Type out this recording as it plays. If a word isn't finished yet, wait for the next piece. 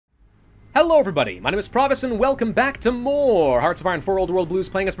Hello everybody, my name is Pravus and welcome back to more Hearts of Iron 4 Old World Blues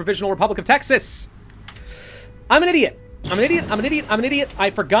playing as Provisional Republic of Texas. I'm an idiot. I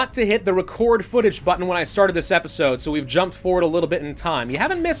forgot to hit the record footage button when I started this episode, so we've jumped forward a little bit in time. You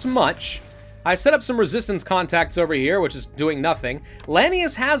haven't missed much. I set up some resistance contacts over here, which is doing nothing.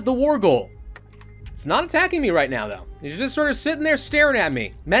 Lanius has the war goal. It's not attacking me right now, though. He's just sort of sitting there staring at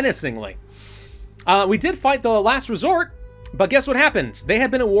me, menacingly. We did fight the last resort, but guess what happened? They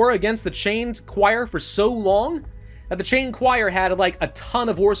had been at war against the Chained Choir for so long that the Chained Choir had like a ton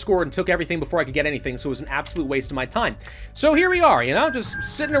of war score and took everything before I could get anything, so it was an absolute waste of my time. So here we are, you know, just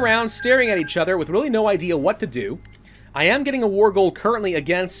sitting around staring at each other with really no idea what to do. I am getting a war goal currently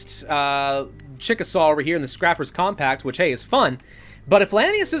against Chickasaw over here in the Scrappers Compact, which, hey, is fun. But if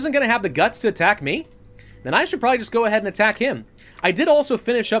Lanius isn't going to have the guts to attack me, then I should probably just go ahead and attack him. I did also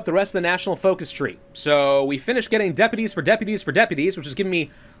finish up the rest of the National Focus Tree. So we finished getting deputies for deputies for deputies, which is giving me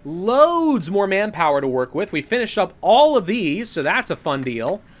loads more manpower to work with. We finished up all of these, so that's a fun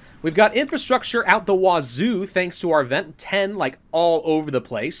deal. We've got infrastructure out the wazoo, thanks to our Vent 10, like, all over the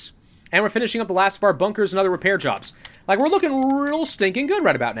place. And we're finishing up the last of our bunkers and other repair jobs. Like, we're looking real stinking good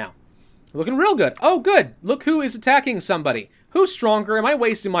right about now. We're looking real good. Oh, good. Look who is attacking somebody. Who's stronger? Am I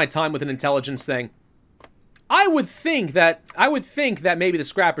wasting my time with an intelligence thing? I would think that maybe the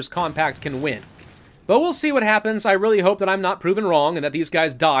Scrappers Compact can win. But we'll see what happens. I really hope that I'm not proven wrong and that these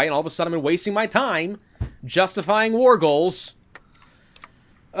guys die and all of a sudden I'm wasting my time justifying war goals.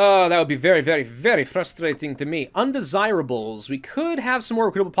 Oh, that would be very, very, very frustrating to me. Undesirables. We could have some more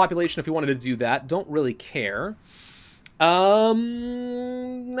recruitable population if we wanted to do that. Don't really care. I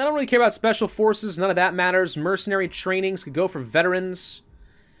don't really care about special forces. None of that matters. Mercenary trainings could go for veterans.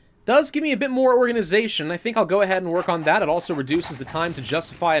 Does give me a bit more organization. I think I'll go ahead and work on that. It also reduces the time to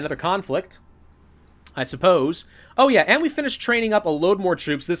justify another conflict, I suppose. Oh yeah, and we finished training up a load more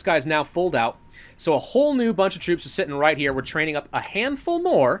troops. This guy's now full out. So a whole new bunch of troops are sitting right here. We're training up a handful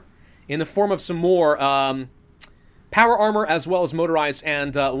more in the form of some more power armor as well as motorized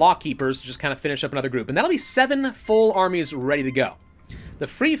and lock keepers to just kind of finish up another group. And that'll be 7 full armies ready to go. The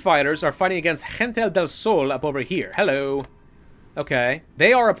free fighters are fighting against Gente del Sol up over here. Hello. Okay.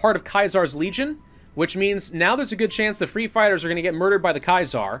 They are a part of Kaisar's Legion, which means now there's a good chance the free fighters are going to get murdered by the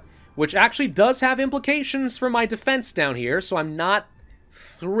Kaisar, which actually does have implications for my defense down here, so I'm not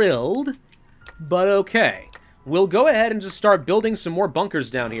thrilled, but okay. We'll go ahead and just start building some more bunkers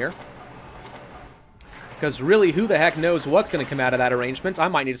down here, because really, who the heck knows what's going to come out of that arrangement. I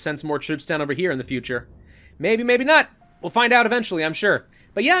might need to send some more troops down over here in the future. Maybe, maybe not. We'll find out eventually, I'm sure.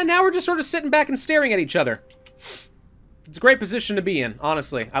 But yeah, now we're just sort of sitting back and staring at each other. It's a great position to be in,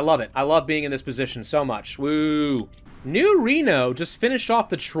 honestly. I love it. I love being in this position so much. Woo. New Reno just finished off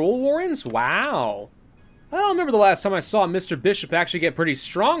the Troll Warrens? Wow. I don't remember the last time I saw Mr. Bishop actually get pretty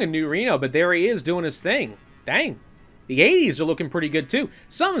strong in New Reno, but there he is doing his thing. Dang. The 80s are looking pretty good, too.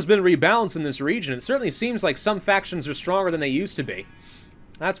 Something's been rebalanced in this region. It certainly seems like some factions are stronger than they used to be.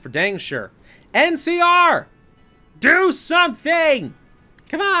 That's for dang sure. NCR! Do something!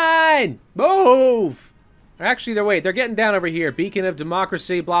 Come on! Move! Actually, wait, they're getting down over here. Beacon of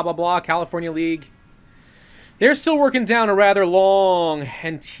Democracy, blah, blah, blah, California League. They're still working down a rather long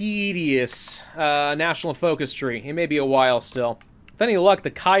and tedious national focus tree. It may be a while still. With any luck, the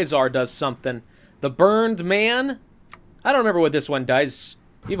Kaisar does something. The Burned Man? I don't remember what this one does.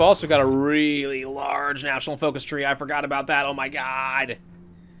 You've also got a really large national focus tree. I forgot about that. Oh my god.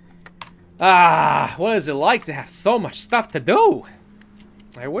 Ah, what is it like to have so much stuff to do?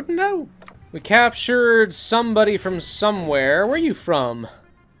 I wouldn't know. We captured somebody from somewhere. Where are you from?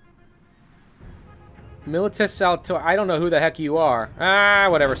 Milites Alto. I don't know who the heck you are. Ah,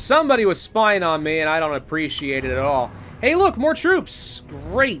 whatever. Somebody was spying on me, and I don't appreciate it at all. Hey, look, more troops.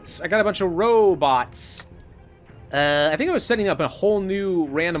 Great. I got a bunch of robots. I think I was setting up a whole new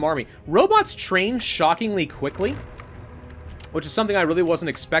random army. Robots train shockingly quickly, which is something I really wasn't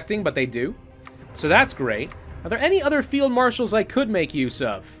expecting, but they do. So that's great. Are there any other field marshals I could make use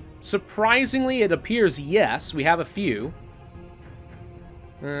of? Surprisingly, it appears yes. We have a few.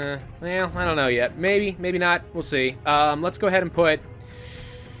 Well, I don't know yet. Maybe, maybe not. We'll see. Let's go ahead and put,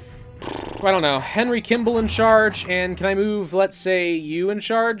 I don't know, Henry Kimball in charge. And can I move, let's say, you in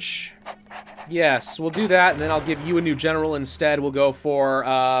charge? Yes, we'll do that. And then I'll give you a new general instead. We'll go for,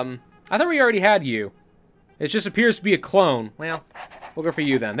 I thought we already had you. It just appears to be a clone. Well, we'll go for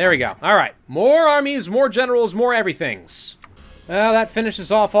you then. There we go. All right. More armies, more generals, more everythings. Well, that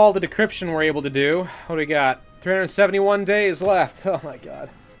finishes off all the decryption we're able to do. What do we got? 371 days left. Oh my god.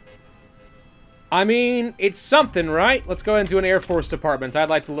 I mean, it's something, right? Let's go ahead and do an Air Force department. I'd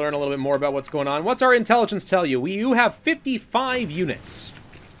like to learn a little bit more about what's going on. What's our intelligence tell you? You have 55 units.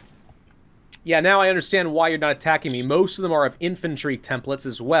 Yeah, now I understand why you're not attacking me. Most of them are of infantry templates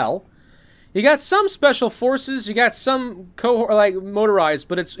as well. You got some special forces, you got some like motorized,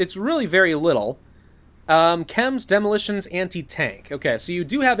 but it's really very little. Chems, demolitions, anti-tank. Okay, so you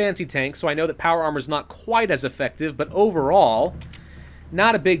do have anti-tank, so I know that power armor is not quite as effective, but overall,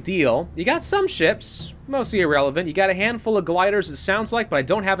 not a big deal. You got some ships, mostly irrelevant. You got a handful of gliders, it sounds like, but I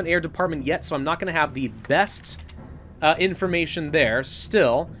don't have an air department yet, so I'm not going to have the best information there.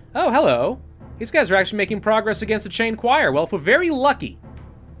 Still, oh, hello. These guys are actually making progress against the chain choir. Well, if we're very lucky,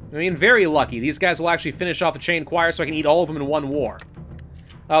 I mean, very lucky, these guys will actually finish off the chain choir so I can eat all of them in one war.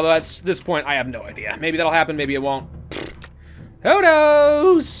 Although at this point, I have no idea. Maybe that'll happen, maybe it won't. Who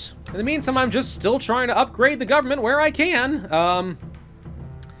knows? In the meantime, I'm just still trying to upgrade the government where I can.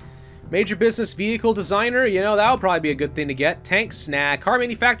 Major business vehicle designer, you know, that'll probably be a good thing to get. Tanks, nah. Car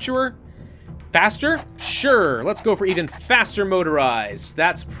manufacturer, faster? Sure, let's go for even faster motorized.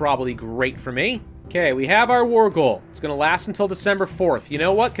 That's probably great for me. Okay, we have our war goal. It's going to last until December 4th. You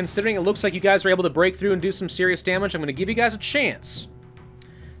know what? Considering it looks like you guys are able to break through and do some serious damage, I'm going to give you guys a chance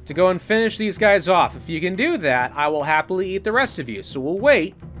to go and finish these guys off. If you can do that, I will happily eat the rest of you. So we'll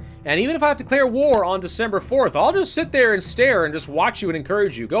wait. And even if I have to declare war on December 4th, I'll just sit there and stare and just watch you and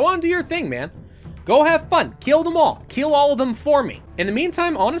encourage you. Go on, do your thing, man. Go have fun. Kill them all. Kill all of them for me. In the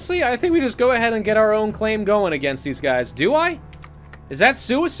meantime, honestly, I think we just go ahead and get our own claim going against these guys. Do I? Is that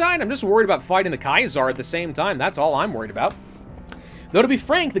suicide? I'm just worried about fighting the Kaiser at the same time. That's all I'm worried about. Though to be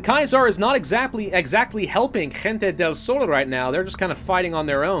frank, the Kaiser is not exactly helping Gente del Sol right now. They're just kind of fighting on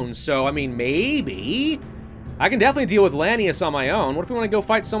their own. So, I mean, maybe I can definitely deal with Lanius on my own. What if we want to go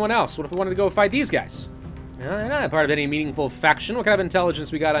fight someone else? What if we wanted to go fight these guys? You're not part of any meaningful faction. What kind of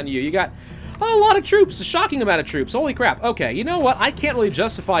intelligence we got on you? You got a lot of troops, a shocking amount of troops. Holy crap. Okay, you know what? I can't really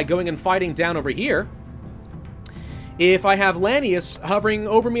justify going and fighting down over here if I have Lanius hovering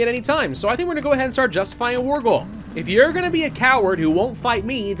over me at any time. So I think we're going to go ahead and start justifying a war goal. If you're going to be a coward who won't fight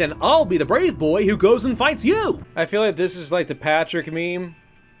me, then I'll be the brave boy who goes and fights you. I feel like this is like the Patrick meme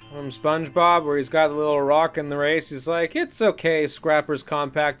from SpongeBob, where he's got the little rock in the race. He's like, it's okay, Scrapper's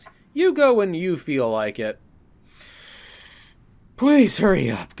Compact. You go when you feel like it. Please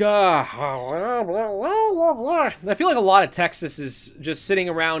hurry up. God. I feel like a lot of Texas is just sitting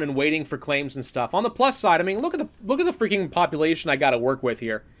around and waiting for claims and stuff. On the plus side, I mean, look at the freaking population I got to work with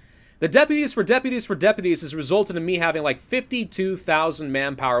here. The deputies for deputies has resulted in me having like 52,000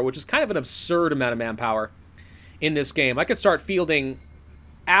 manpower, which is kind of an absurd amount of manpower in this game. I could start fielding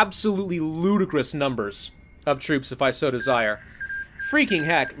absolutely ludicrous numbers of troops if I so desire. Freaking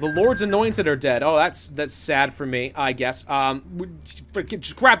heck, the Lord's Anointed are dead. Oh, that's sad for me, I guess.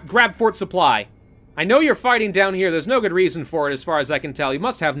 Just grab Fort Supply. I know you're fighting down here. There's no good reason for it as far as I can tell. You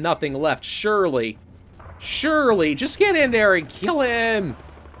must have nothing left, surely. Surely, just get in there and kill him.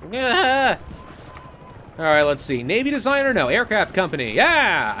 Alright, let's see. Navy designer? No. Aircraft company.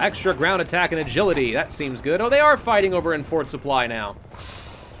 Yeah! Extra ground attack and agility. That seems good. Oh, they are fighting over in Fort Supply now.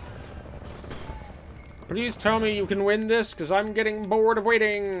 Please tell me you can win this, because I'm getting bored of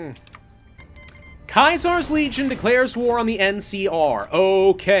waiting. Kaiser's Legion declares war on the NCR.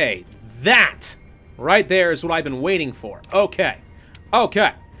 Okay. That right there is what I've been waiting for. Okay.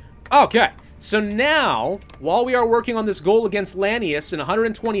 Okay. Okay. So now, while we are working on this goal against Lanius in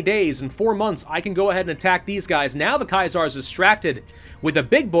 120 days, in 4 months, I can go ahead and attack these guys. Now the Kaiser is distracted with the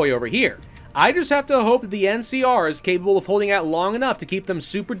big boy over here. I just have to hope that the NCR is capable of holding out long enough to keep them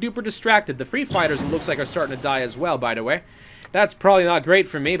super duper distracted. The free fighters, it looks like, are starting to die as well, by the way. That's probably not great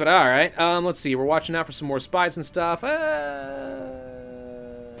for me, but alright. Let's see, we're watching out for some more spies and stuff. We'll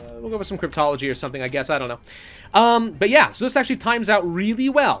go with some cryptology or something, I guess. I don't know. But yeah, so this actually times out really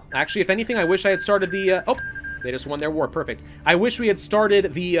well. Actually, if anything, I wish I had started the... oh, they just won their war. Perfect. I wish we had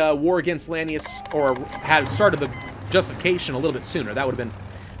started the war against Lanius, or had started the justification a little bit sooner. That would have been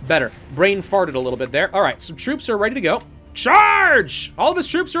better. Brain farted a little bit there. All right, some troops are ready to go. Charge! All of his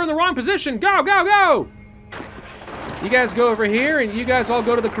troops are in the wrong position. Go, go, go! You guys go over here, and you guys all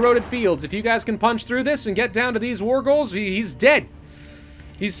go to the corroded fields. If you guys can punch through this and get down to these war goals, he's dead.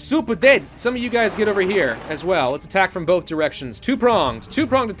 He's super dead. Some of you guys get over here as well. Let's attack from both directions. Two-pronged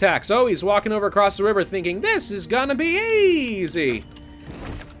attacks. Oh, he's walking over across the river thinking, this is gonna be easy.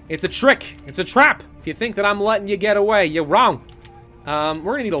 It's a trick. It's a trap. If you think that I'm letting you get away, you're wrong. We're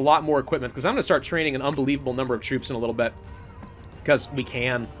gonna need a lot more equipment, because I'm gonna start training an unbelievable number of troops in a little bit. Because we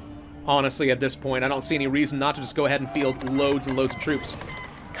can. Honestly, at this point, I don't see any reason not to just go ahead and field loads and loads of troops.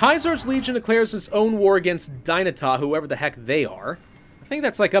 Kaiser's Legion declares its own war against Dynata, whoever the heck they are. I think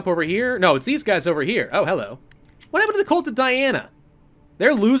that's like up over here. No, it's these guys over here. Oh, hello. What happened to the cult of Diana?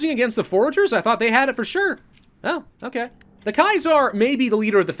 They're losing against the foragers? I thought they had it for sure. Oh, okay. The Kaiser may be the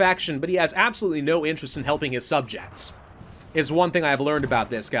leader of the faction, but he has absolutely no interest in helping his subjects, is one thing I've learned about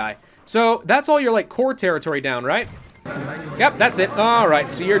this guy. So, that's all your, like, core territory down, right? Yep, that's it.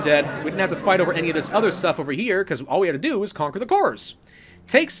 Alright, so you're dead. We didn't have to fight over any of this other stuff over here, because all we had to do was conquer the cores.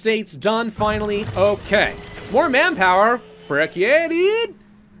 Take states, done, finally. Okay. More manpower. Frick yeah, dude!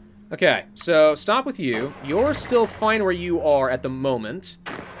 Okay, so stop with you. You're still fine where you are at the moment.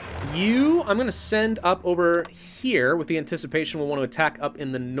 You, I'm going to send up over here with the anticipation we'll want to attack up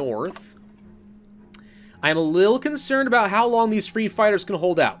in the north. I'm a little concerned about how long these free fighters can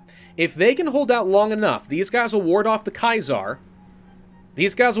hold out. If they can hold out long enough, these guys will ward off the Kaiser.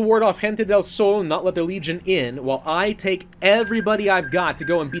 These guys will ward off Gente del Sol and not let their legion in, while I take everybody I've got to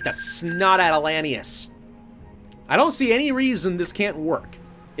go and beat the snot out of Lanius. I don't see any reason this can't work.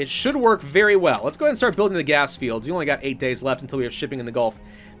 It should work very well. Let's go ahead and start building the gas fields. You only got 8 days left until we have shipping in the Gulf.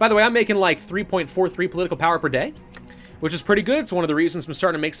 By the way, I'm making like 3.43 political power per day, which is pretty good. It's one of the reasons I'm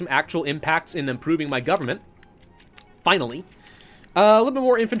starting to make some actual impacts in improving my government. Finally. A little bit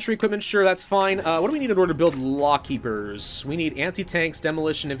more infantry equipment, sure, that's fine. What do we need in order to build law keepers? We need anti-tanks,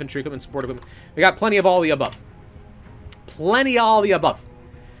 demolition, infantry equipment, support equipment. We got plenty of all the above. Plenty of all the above.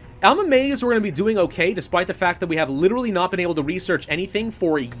 I'm amazed we're going to be doing okay, despite the fact that we have literally not been able to research anything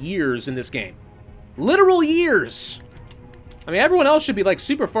for years in this game. Literal years! I mean, everyone else should be, like,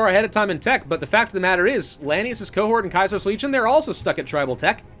 super far ahead of time in tech, but the fact of the matter is, Lanius' cohort and Kaiser's Legion, they're also stuck at tribal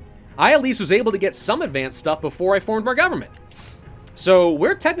tech. I at least was able to get some advanced stuff before I formed my government. So,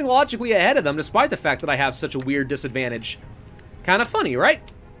 we're technologically ahead of them, despite the fact that I have such a weird disadvantage. Kind of funny, right?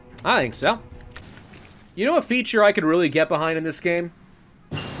 I think so. You know a feature I could really get behind in this game?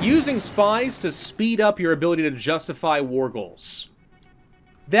 Using spies to speed up your ability to justify war goals.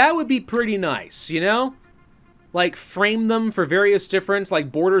 That would be pretty nice, you know? Like, frame them for various different,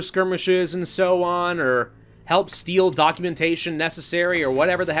 like, border skirmishes and so on, or help steal documentation necessary, or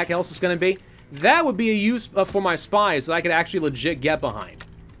whatever the heck else it's going to be. That would be a use for my spies that I could actually legit get behind.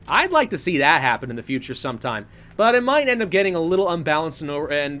 I'd like to see that happen in the future sometime, but it might end up getting a little unbalanced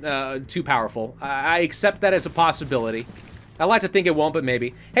and too powerful. I accept that as a possibility. I like to think it won't, but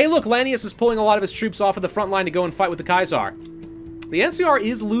maybe. Hey, look, Lanius is pulling a lot of his troops off of the front line to go and fight with the Kaiser. The NCR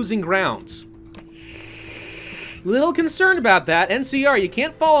is losing ground. Little concerned about that. NCR, you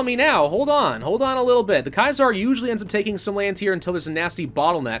can't follow me now. Hold on a little bit. The Kaiser usually ends up taking some land here until there's a nasty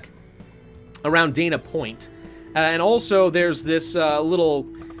bottleneck around Dana Point. And also, there's this little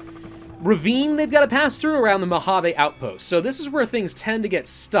ravine they've got to pass through around the Mojave outpost. So this is where things tend to get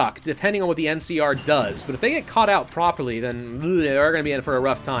stuck, depending on what the NCR does. But if they get caught out properly, then they're going to be in for a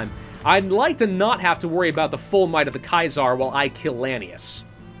rough time. I'd like to not have to worry about the full might of the Kaiser while I kill Lanius.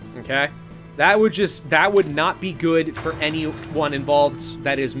 Okay? That would not be good for anyone involved.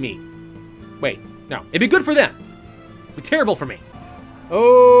 That is me. Wait, no. It'd be good for them. It'd be terrible for me.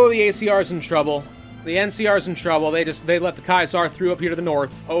 Oh, the ACR's in trouble. The NCR's in trouble. They let the Kaiser through up here to the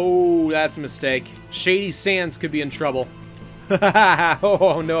north. Oh, that's a mistake. Shady Sands could be in trouble.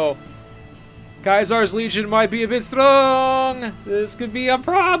 Oh, no. Kaiser's Legion might be a bit strong. This could be a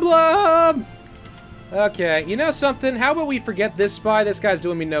problem. Okay, you know something? How about we forget this spy? This guy's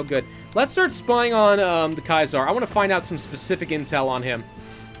doing me no good. Let's start spying on the Kaiser. I want to find out some specific intel on him.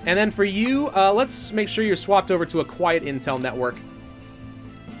 And then for you, let's make sure you're swapped over to a quiet intel network.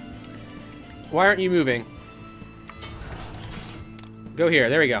 Why aren't you moving? Go here.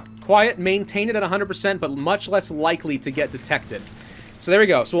 There we go. Quiet. Maintain it at 100%, but much less likely to get detected. So there we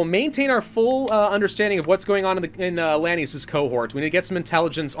go. So we'll maintain our full understanding of what's going on in Lanius' cohort. We need to get some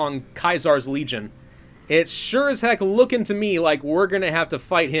intelligence on Kaiser's Legion. It's sure as heck looking to me like we're going to have to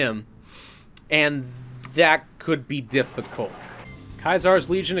fight him. And that could be difficult. Kaiser's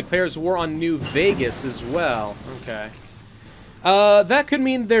Legion declares war on New Vegas as well. Okay. That could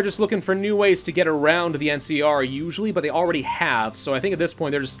mean they're just looking for new ways to get around the NCR usually, but they already have. So I think at this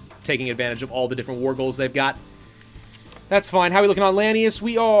point they're just taking advantage of all the different war goals they've got. That's fine. How are we looking on Lanius?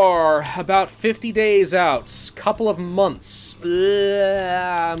 We are about 50 days out. Couple of months.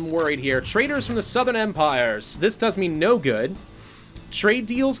 I'm worried here. Traders from the Southern Empires. This does me no good. Trade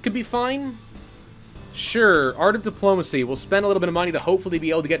deals could be fine. Sure. Art of Diplomacy. We'll spend a little bit of money to hopefully be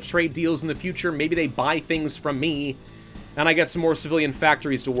able to get trade deals in the future. Maybe they buy things from me, and I get some more civilian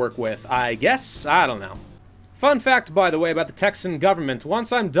factories to work with. I guess? I don't know. Fun fact, by the way, about the Texan government.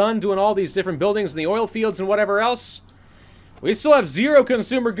 Once I'm done doing all these different buildings in the oil fields and whatever else, we still have 0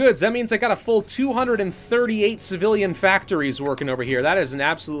 consumer goods. That means I got a full 238 civilian factories working over here. That is an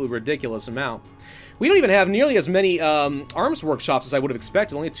absolutely ridiculous amount. We don't even have nearly as many arms workshops as I would have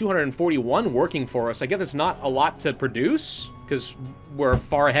expected. Only 241 working for us. I guess it's not a lot to produce, because we're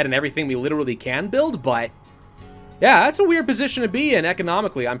far ahead in everything we literally can build, but Yeah, that's a weird position to be in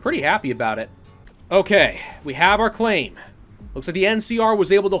economically. I'm pretty happy about it. Okay, we have our claim. Looks like the NCR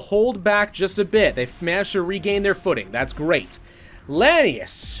was able to hold back just a bit. They've managed to regain their footing. That's great.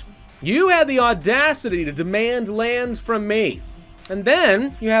 Lanius, you had the audacity to demand land from me. And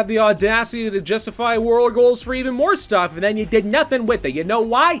then you have the audacity to justify war goals for even more stuff, and then you did nothing with it. You know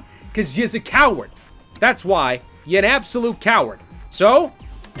why? Because you're a coward. That's why. You're an absolute coward. So,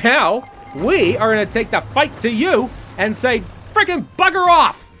 now, we are going to take the fight to you and say, frickin' bugger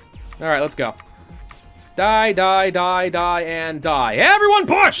off! Alright, let's go. Die, die, die, die, and die. Everyone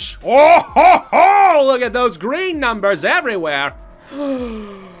push! Oh, ho, ho! Look at those green numbers everywhere.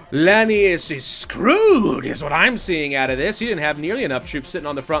 Lanius is screwed, is what I'm seeing out of this. You didn't have nearly enough troops sitting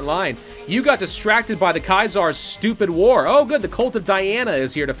on the front line. You got distracted by the Kaiser's stupid war. Oh, good, the cult of Diana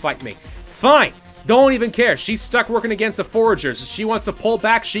is here to fight me. Fine. Don't even care. She's stuck working against the foragers. If she wants to pull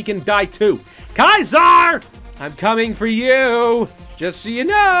back, she can die too. Kaiser! I'm coming for you. Just so you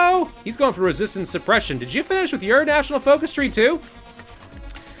know. He's going for resistance suppression. Did you finish with your national focus tree too?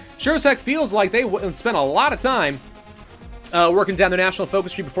 Sure as heck feels like they spent a lot of time working down their national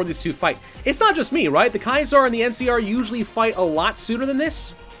focus tree before these two fight. It's not just me, right? The Kaiser and the NCR usually fight a lot sooner than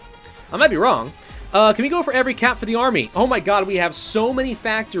this. I might be wrong. Can we go for every cap for the army? Oh my god, we have so many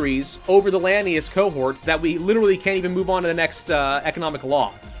factories over the Lanius cohort that we literally can't even move on to the next economic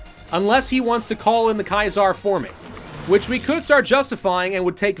law. Unless he wants to call in the Kaiser for me. Which we could start justifying and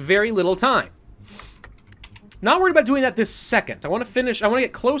would take very little time. Not worried about doing that this second. I want to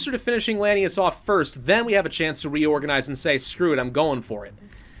get closer to finishing Lanius off first, then we have a chance to reorganize and say, screw it, I'm going for it.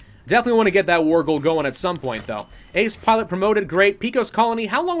 Definitely want to get that war goal going at some point, though. Ace pilot promoted, great. Pico's colony,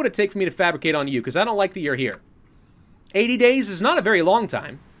 how long would it take for me to fabricate on you? Because I don't like that you're here. 80 days is not a very long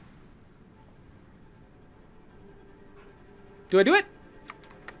time. Do I do it?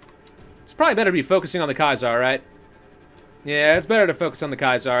 It's probably better to be focusing on the Kaiser, right? Yeah, it's better to focus on the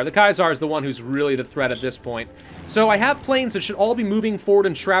Kaiser. The Kaiser is the one who's really the threat at this point. So I have planes that should all be moving forward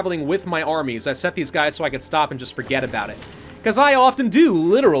and traveling with my armies. I set these guys so I could stop and just forget about it. Because I often do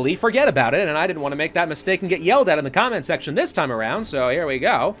literally forget about it, and I didn't want to make that mistake and get yelled at in the comment section this time around, so here we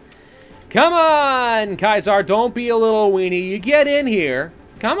go. Come on, Kaiser, don't be a little weenie. You get in here.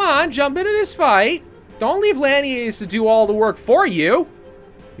 Come on, jump into this fight. Don't leave Lanius to do all the work for you.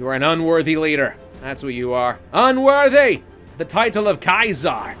 You are an unworthy leader. That's what you are. Unworthy! The title of Kaiser.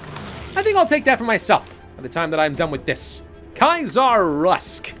 I think I'll take that for myself by the time that I'm done with this. Kaiser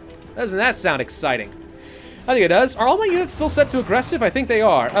Rusk. Doesn't that sound exciting? I think it does. Are all my units still set to aggressive? I think they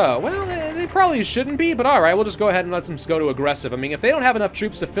are. Oh, well, they probably shouldn't be, but alright, we'll just go ahead and let them go to aggressive. I mean, if they don't have enough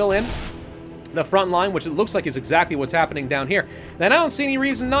troops to fill in the front line, which it looks like is exactly what's happening down here, then I don't see any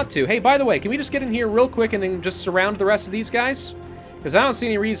reason not to. Hey, by the way, can we just get in here real quick and then just surround the rest of these guys? Because I don't see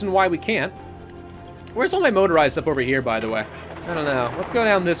any reason why we can't. Where's all my motorized up over here, by the way? I don't know. Let's go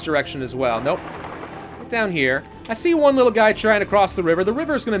down this direction as well. Nope. Get down here. I see one little guy trying to cross the river. The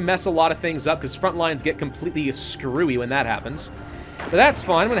river is going to mess a lot of things up because front lines get completely screwy when that happens. But that's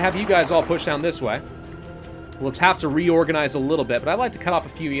fine. I'm going to have you guys all push down this way. We'll have to reorganize a little bit, but I'd like to cut off a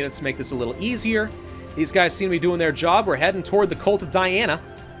few units to make this a little easier. These guys seem to be doing their job. We're heading toward the cult of Diana.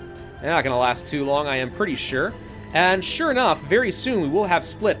 They're not going to last too long, I am pretty sure. And sure enough, very soon we will have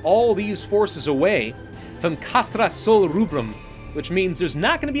split all these forces away from Castra Sol Rubrum, which means there's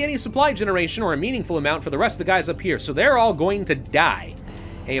not going to be any supply generation or a meaningful amount for the rest of the guys up here, so they're all going to die.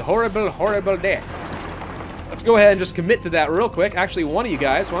 A horrible, horrible death. Let's go ahead and just commit to that real quick. Actually, one of you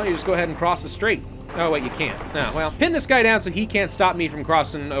guys, why don't you just go ahead and cross the strait? Oh, wait, you can't. Oh, well, pin this guy down so he can't stop me from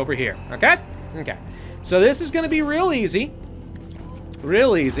crossing over here, okay? Okay. So this is going to be real easy.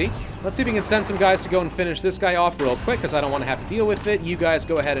 Real easy. Let's see if we can send some guys to go and finish this guy off real quick, because I don't want to have to deal with it. You guys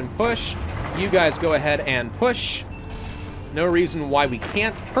go ahead and push. You guys go ahead and push. No reason why we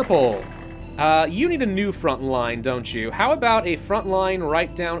can't. Purple. You need a new front line, don't you? How about a front line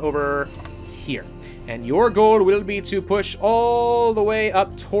right down over here? And your goal will be to push all the way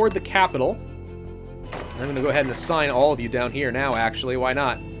up toward the capital. I'm going to go ahead and assign all of you down here now, actually. Why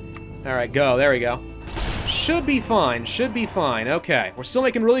not? All right, go. There we go. Should be fine. Should be fine. Okay. We're still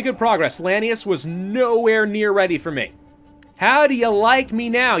making really good progress. Lanius was nowhere near ready for me. How do you like me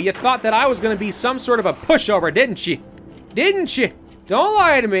now? You thought that I was going to be some sort of a pushover, didn't you? Didn't you? Don't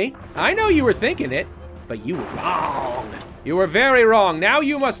lie to me. I know you were thinking it, but you were wrong. You were very wrong. Now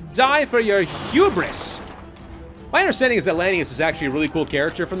you must die for your hubris. My understanding is that Lanius is actually a really cool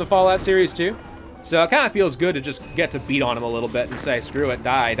character from the Fallout series, too. So it kind of feels good to just get to beat on him a little bit and say, screw it,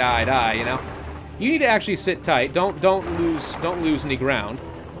 die, die, die, you know? You need to actually sit tight. Don't lose any ground.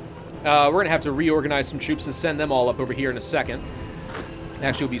 We're gonna have to reorganize some troops and send them all up over here in a second.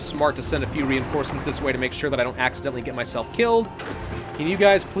 Actually, it would be smart to send a few reinforcements this way to make sure that I don't accidentally get myself killed. Can you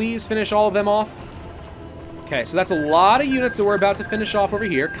guys please finish all of them off? Okay, so that's a lot of units that we're about to finish off over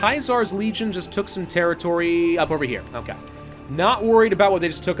here. Caesar's Legion just took some territory up over here. Okay. Not worried about what they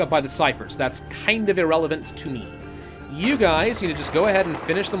just took up by the ciphers. That's kind of irrelevant to me. You guys need to just go ahead and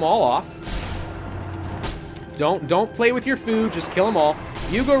finish them all off. Don't play with your food. Just kill them all.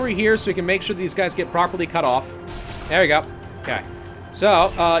 You go over here so we can make sure that these guys get properly cut off. There we go. Okay.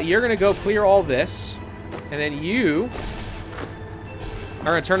 So, you're going to go clear all this. And then you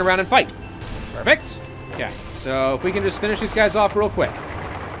are going to turn around and fight. Perfect. Okay, so if we can just finish these guys off real quick.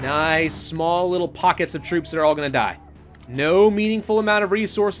 Nice, small little pockets of troops that are all going to die. No meaningful amount of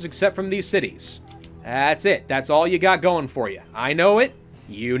resources except from these cities. That's it. That's all you got going for you. I know it.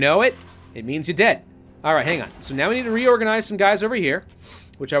 You know it. It means you're dead. All right, hang on. So now we need to reorganize some guys over here,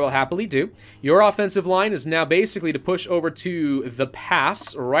 which I will happily do. Your offensive line is now basically to push over to the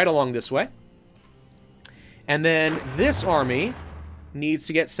pass right along this way. And then this army needs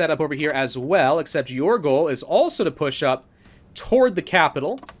to get set up over here as well, except your goal is also to push up toward the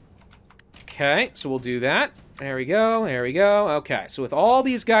capital. Okay, so we'll do that. There we go, there we go. Okay, so with all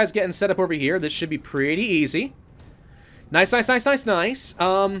these guys getting set up over here, this should be pretty easy. Nice, nice, nice, nice, nice.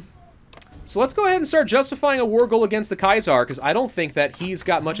 So let's go ahead and start justifying a war goal against the Kaiser, because I don't think that he's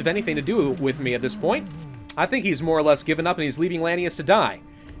got much of anything to do with me at this point. I think he's more or less given up and he's leaving Lannius to die.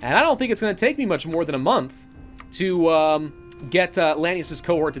 And I don't think it's going to take me much more than a month to get Lannius'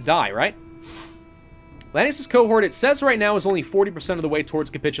 cohort to die, right? Lannius' cohort, it says right now, is only 40% of the way towards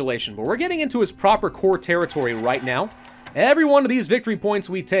capitulation, but we're getting into his proper core territory right now. Every one of these victory points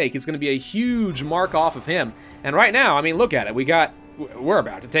we take is going to be a huge mark off of him. And right now, I mean, look at it. We're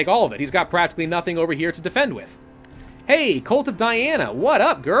about to take all of it. He's got practically nothing over here to defend with. Hey, Cult of Diana, what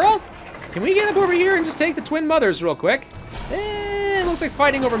up, girl? Can we get up over here and just take the Twin Mothers real quick? It looks like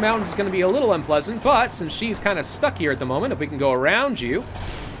fighting over mountains is going to be a little unpleasant, but since she's kind of stuck here at the moment, if we can go around you,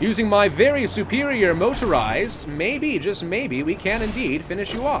 using my very superior motorized, maybe, just maybe, we can indeed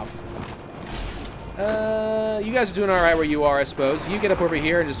finish you off. You guys are doing all right where you are, I suppose. You get up over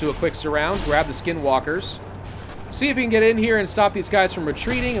here and just do a quick surround, grab the Skinwalkers. See if we can get in here and stop these guys from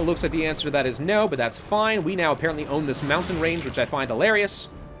retreating. It looks like the answer to that is no, but that's fine. We now apparently own this mountain range, which I find hilarious.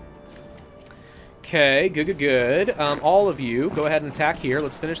 Okay, good, good, good. All of you, go ahead and attack here.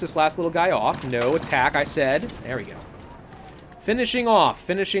 Let's finish this last little guy off. No attack, I said. There we go. Finishing off,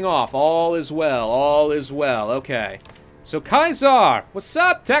 finishing off. All is well, all is well. Okay. So, Kaiser, what's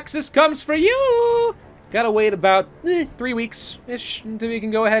up? Texas comes for you! Gotta wait about 3 weeks-ish until we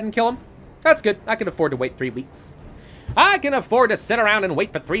can go ahead and kill him. That's good. I can afford to wait 3 weeks. I can afford to sit around and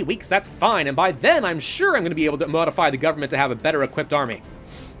wait for 3 weeks. That's fine. And by then, I'm sure I'm going to be able to modify the government to have a better equipped army.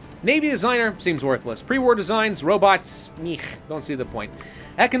 Navy designer seems worthless. Pre-war designs, robots, don't see the point.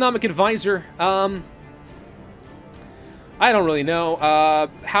 Economic advisor, I don't really know.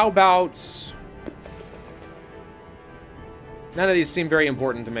 How about... None of these seem very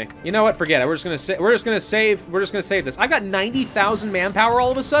important to me. You know what? Forget it. We're just gonna save this. I got 90,000 manpower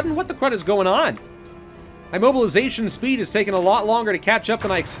all of a sudden. What the crud is going on? My mobilization speed has taken a lot longer to catch up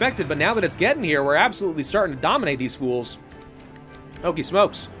than I expected, but now that it's getting here, we're absolutely starting to dominate these fools. Okey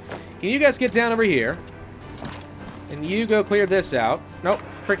smokes. Can you guys get down over here? And you go clear this out. Nope.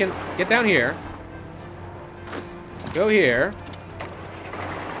 Freaking get down here. Go here.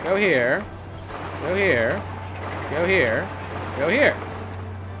 Go here. Go here. Go here. Go here.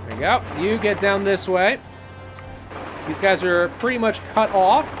 There you go. You get down this way. These guys are pretty much cut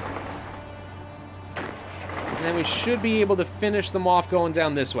off. And then we should be able to finish them off going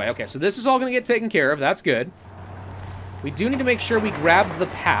down this way. Okay, so this is all going to get taken care of. That's good. We do need to make sure we grab the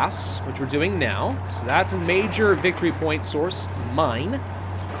pass, which we're doing now. So that's a major victory point source. Mine.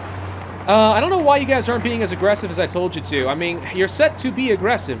 I don't know why you guys aren't being as aggressive as I told you to. I mean, you're set to be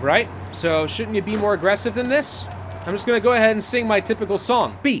aggressive, right? So shouldn't you be more aggressive than this? I'm just going to go ahead and sing my typical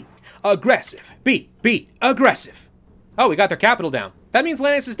song. Be aggressive. Be aggressive. Oh, we got their capital down. That means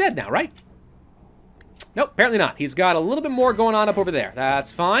Lannis is dead now, right? Nope, apparently not. He's got a little bit more going on up over there.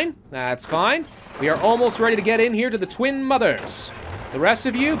 That's fine. That's fine. We are almost ready to get in here to the Twin Mothers. The rest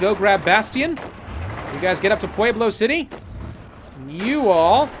of you, go grab Bastion. You guys get up to Pueblo City. You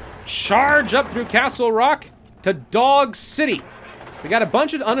all charge up through Castle Rock to Dog City. We got a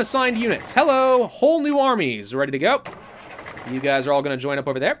bunch of unassigned units. Hello, whole new armies ready to go. You guys are all going to join up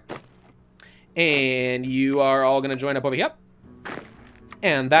over there. And you are all going to join up over here.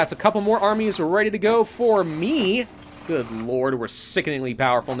 And that's a couple more armies ready to go for me. Good lord, we're sickeningly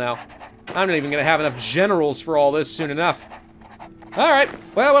powerful now. I'm not even going to have enough generals for all this soon enough. Alright,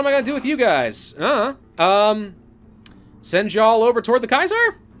 well, what am I going to do with you guys? Send y'all over toward the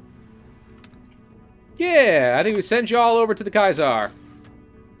Kaiser? Yeah, I think we send y'all over to the Kaiser.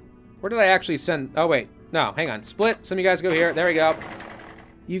 Where did I actually send? Oh, wait. No, hang on. Split. Some of you guys go here. There we go.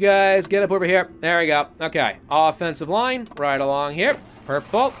 You guys get up over here. There we go. Okay. Offensive line, right along here.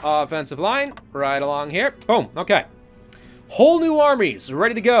 Purple. Offensive line, right along here. Boom. Okay. Whole new armies,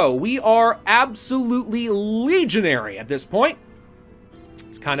 ready to go. We are absolutely legionary at this point.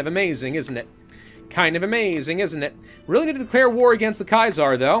 It's kind of amazing, isn't it? Kind of amazing, isn't it? Really need to declare war against the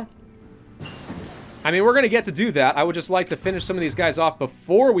Kaiser, though. I mean, we're going to get to do that. I would just like to finish some of these guys off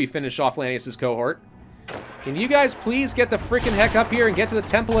before we finish off Lannius' cohort. Can you guys please get the freaking heck up here and get to the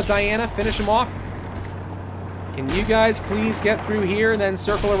Temple of Diana? Finish them off. Can you guys please get through here and then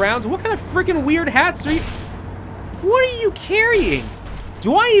circle around? What kind of freaking weird hats are you... What are you carrying?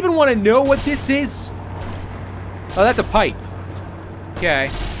 Do I even want to know what this is? Oh, that's a pipe. Okay.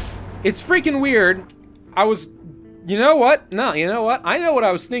 It's freaking weird. I was... You know what? No, you know what? I know what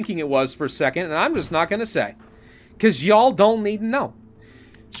I was thinking it was for a second, and I'm just not going to say. Because y'all don't need to know.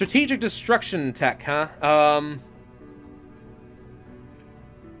 Strategic destruction tech, huh?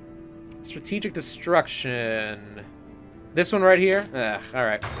 Strategic destruction. This one right here? Ugh,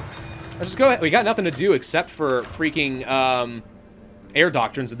 alright. Let's just go ahead. We got nothing to do except for freaking air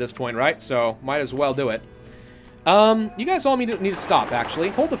doctrines at this point, right? So, might as well do it. You guys all need to stop, actually.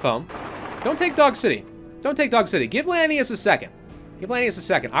 Hold the phone. Don't take Dog City. Don't take Dog City. Give Lannius a second. Give Lannius a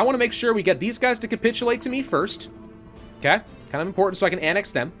second. I want to make sure we get these guys to capitulate to me first. Okay? Kind of important so I can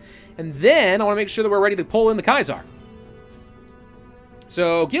annex them. And then I want to make sure that we're ready to pull in the Kaiser.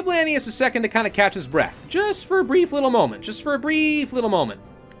 So give Lannius a second to kind of catch his breath. Just for a brief little moment. Just for a brief little moment.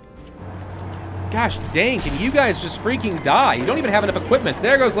 Gosh dang, can you guys just freaking die? You don't even have enough equipment.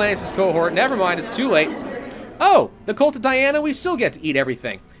 There goes Lannius' cohort. Never mind, it's too late. Oh, the Cult of Diana, we still get to eat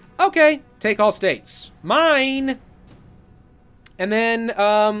everything. Okay, take all states. Mine! And then,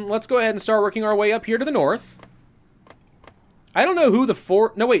 let's go ahead and start working our way up here to the north. I don't know who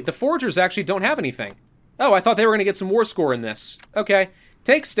the No, wait, the Forgers actually don't have anything. Oh, I thought they were going to get some war score in this. Okay,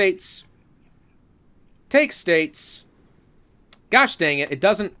 take states. Take states. Gosh dang it, it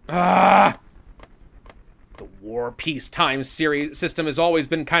doesn't... The war peacetime series system has always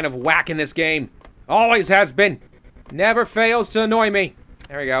been kind of whack in this game. Always has been. Never fails to annoy me.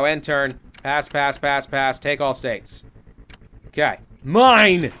 There we go, end turn. Pass, pass, pass, pass. Take all states. Okay.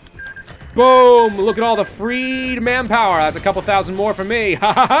 Mine! Boom! Look at all the freed manpower. That's a couple thousand more for me.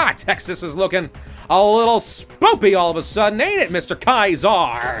 Ha ha ha! Texas is looking a little spoopy all of a sudden, ain't it, Mr. Kaiser?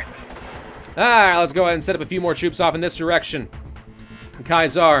 Alright, let's go ahead and set up a few more troops off in this direction.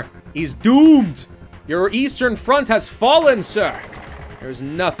 Kaiser, he's doomed! Your eastern front has fallen, sir! There's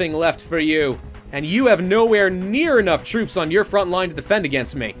nothing left for you. And you have nowhere near enough troops on your front line to defend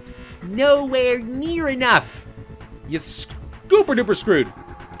against me. Nowhere near enough. You super duper screwed.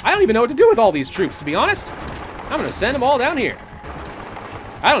 I don't even know what to do with all these troops, to be honest. I'm gonna send them all down here.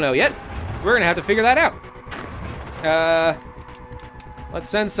 I don't know yet. We're gonna have to figure that out. Let's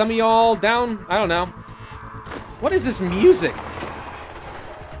send some of y'all down. I don't know. What is this music?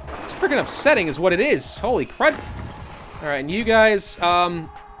 It's freaking upsetting is what it is. Holy crud. All right, and you guys,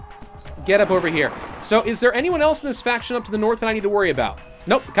 get up over here. So, is there anyone else in this faction up to the north that I need to worry about?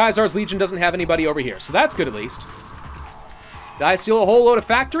 Nope, the Kaiser's Legion doesn't have anybody over here, so that's good at least. Did I steal a whole load of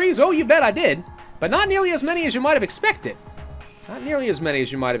factories? Oh, you bet I did. But not nearly as many as you might have expected. Not nearly as many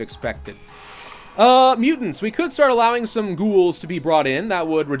as you might have expected. Mutants. We could start allowing some ghouls to be brought in. That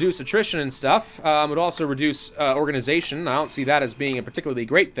would reduce attrition and stuff. Would also reduce organization. I don't see that as being a particularly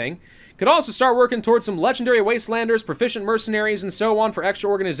great thing. Could also start working towards some legendary wastelanders, proficient mercenaries, and so on for extra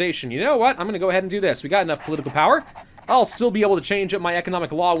organization. You know what? I'm going to go ahead and do this. We got enough political power. I'll still be able to change up my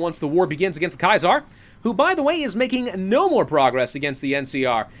economic law once the war begins against the Kaiser, who, by the way, is making no more progress against the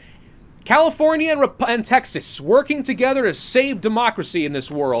NCR. California and Texas working together to save democracy in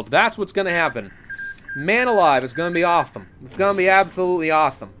this world. That's what's going to happen. Man alive, it's going to be awesome. It's going to be absolutely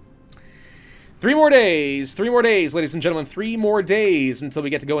awesome. 3 more days, ladies and gentlemen. 3 more days until we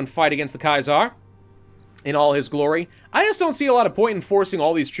get to go and fight against the Kaiser in all his glory. I just don't see a lot of point in forcing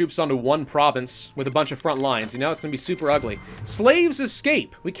all these troops onto one province with a bunch of front lines. You know, it's going to be super ugly. Slaves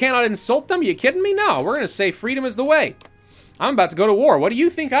escape. We cannot insult them? You kidding me? No, we're going to say freedom is the way. I'm about to go to war. What do you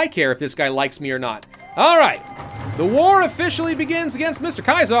think I care if this guy likes me or not? All right. The war officially begins against Mr.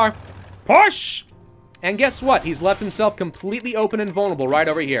 Kaiser. Push! And guess what? He's left himself completely open and vulnerable right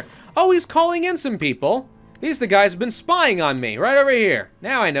over here. Oh, he's calling in some people. These are the guys who've been spying on me right over here.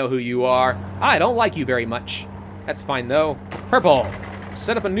 Now I know who you are. I don't like you very much. That's fine, though. Purple.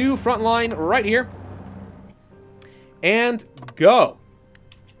 Set up a new front line right here. And go.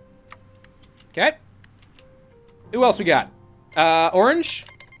 Okay. Who else we got? Orange?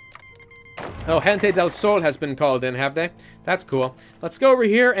 Oh, Gente del Sol has been called in, have they? That's cool. Let's go over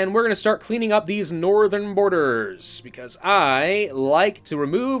here, and we're going to start cleaning up these northern borders, because I like to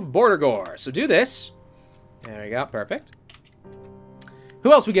remove border gore. So do this. There we go. Perfect.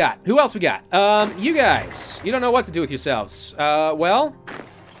 Who else we got? Who else we got? You guys. You don't know what to do with yourselves. Well,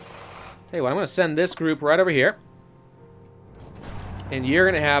 tell you what, I'm going to send this group right over here. And you're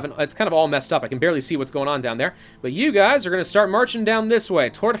going to have, it's kind of all messed up. I can barely see what's going on down there. But you guys are going to start marching down this way,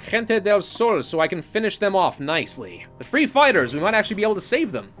 toward Gente del Sol, so I can finish them off nicely. The free fighters, we might actually be able to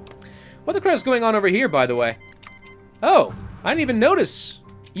save them. What the crap is going on over here, by the way? Oh, I didn't even notice.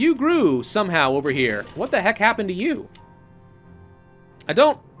 You grew somehow over here. What the heck happened to you? I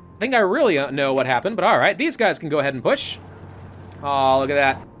don't think I really know what happened, but all right. These guys can go ahead and push. Oh, look at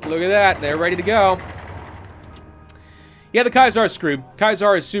that. Look at that. They're ready to go. Yeah, the Kaiser is screwed.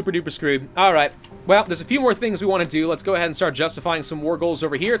 Kaiser is super duper screwed. All right. Well, there's a few more things we want to do. Let's go ahead and start justifying some war goals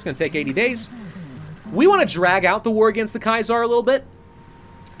over here. It's going to take 80 days. We want to drag out the war against the Kaiser a little bit.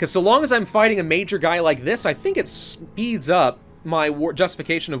 Because so long as I'm fighting a major guy like this, I think it speeds up my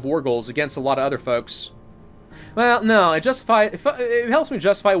justification of war goals against a lot of other folks. Well, no, it helps me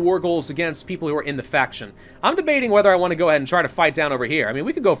justify war goals against people who are in the faction. I'm debating whether I want to go ahead and try to fight down over here. I mean,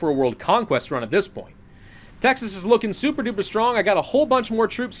 we could go for a world conquest run at this point. Texas is looking super duper strong. I got a whole bunch more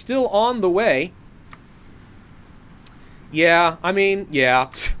troops still on the way. Yeah, I mean,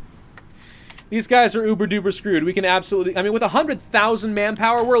 yeah. These guys are uber duper screwed. We can absolutely, I mean, with 100,000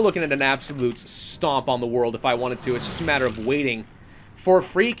 manpower, we're looking at an absolute stomp on the world if I wanted to. It's just a matter of waiting for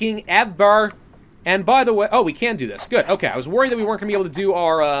freaking ever. And by the way, oh, we can do this. Good. Okay, I was worried that we weren't going to be able to do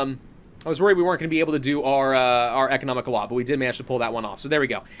our, our economical law, but we did manage to pull that one off. So there we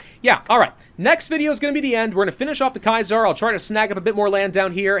go. Yeah, all right. Next video is going to be the end. We're going to finish off the Kaiser. I'll try to snag up a bit more land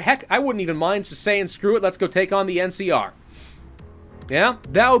down here. Heck, I wouldn't even mind just saying, screw it, let's go take on the NCR. Yeah,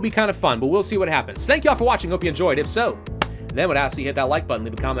 that would be kind of fun, but we'll see what happens. Thank y'all for watching. Hope you enjoyed. If so, then would ask you hit that like button,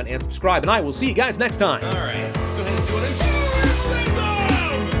 leave a comment, and subscribe, and I will see you guys next time. All right, let's go ahead and do it.